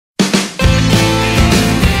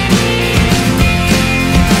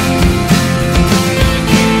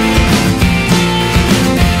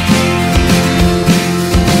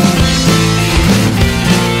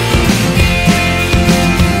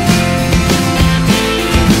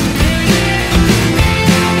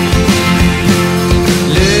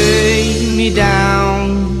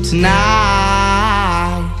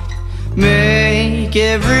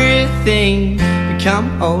everything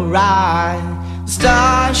become alright. The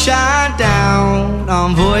stars shine down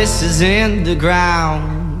on voices in the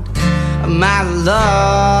ground. I'm out of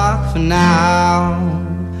luck for now.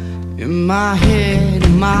 In my head,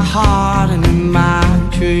 in my heart, and in my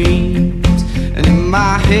dreams. And in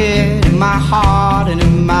my head, in my heart, and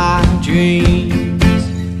in my dreams.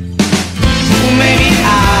 Well, maybe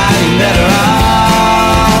I'm better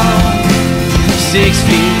off 6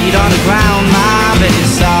 feet on the ground, my bed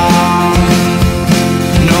is soft.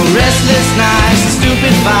 No restless nights and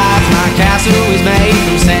stupid fights. My castle is made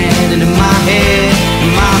from sand. And in my head,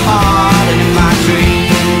 in my heart, and in my dreams.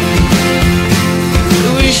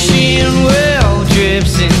 Wishing well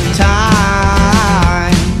drips in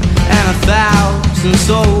time, and 1,000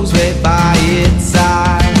 souls wait by its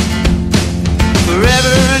side.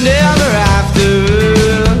 Forever and ever after,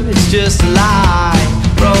 it's just a lie.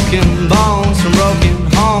 Broken bones from broken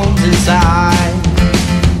homes inside.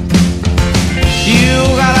 You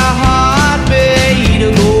got a heart made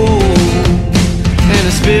of gold, and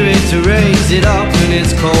a spirit to raise it up when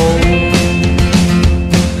it's cold.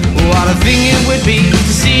 What a thing it would be to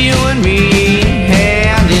see you and me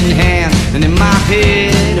hand in hand, and in my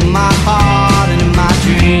head, in my heart, and in my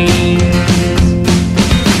dreams.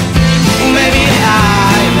 Well, maybe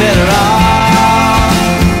I'm better off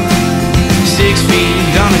 6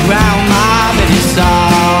 feet on the ground, my bed is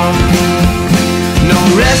soft. No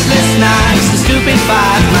restless nights and stupid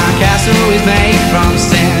fights. My castle is made from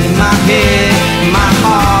sand. In my head, in my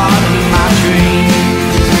heart, and in my dreams.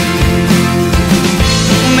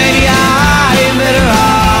 Maybe I'm better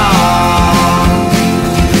off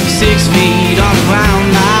 6 feet on the ground,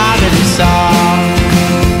 my bed is soft.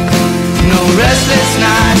 No restless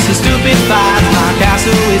nights and stupid fights. My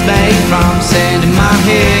castle is made from sand. In my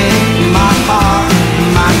head, in my heart, in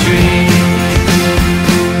my dreams.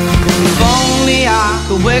 If only I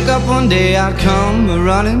could wake up one day, I'd come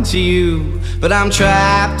running to you. But I'm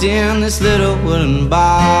trapped in this little wooden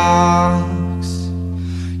box.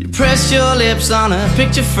 Press your lips on a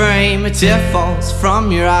picture frame, a tear falls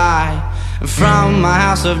from your eye, and from my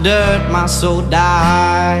house of dirt my soul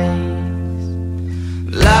dies.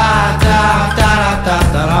 La da da da da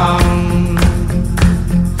da dum.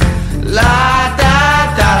 La da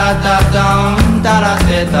da da da dum, da da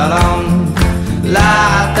da da dum. La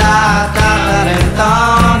da da da da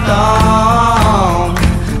dum,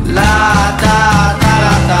 la da da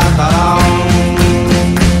da da da dum.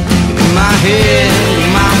 In my head, in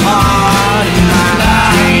my heart, in my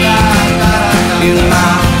dreams. In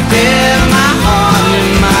my head, my heart,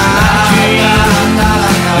 in my dreams.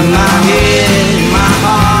 In my head, in my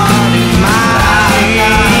heart, in my dreams.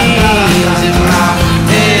 In my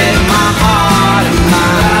head, my heart, in my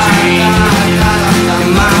dreams. In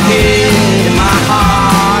my head, in my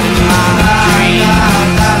heart, in my dreams.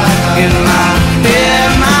 In my head,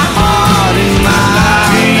 my heart, in my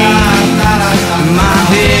dreams. In my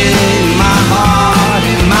head, in my heart,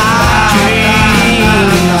 in my dreams.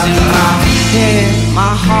 In my head,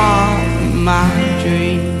 my heart, in my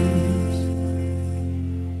dreams.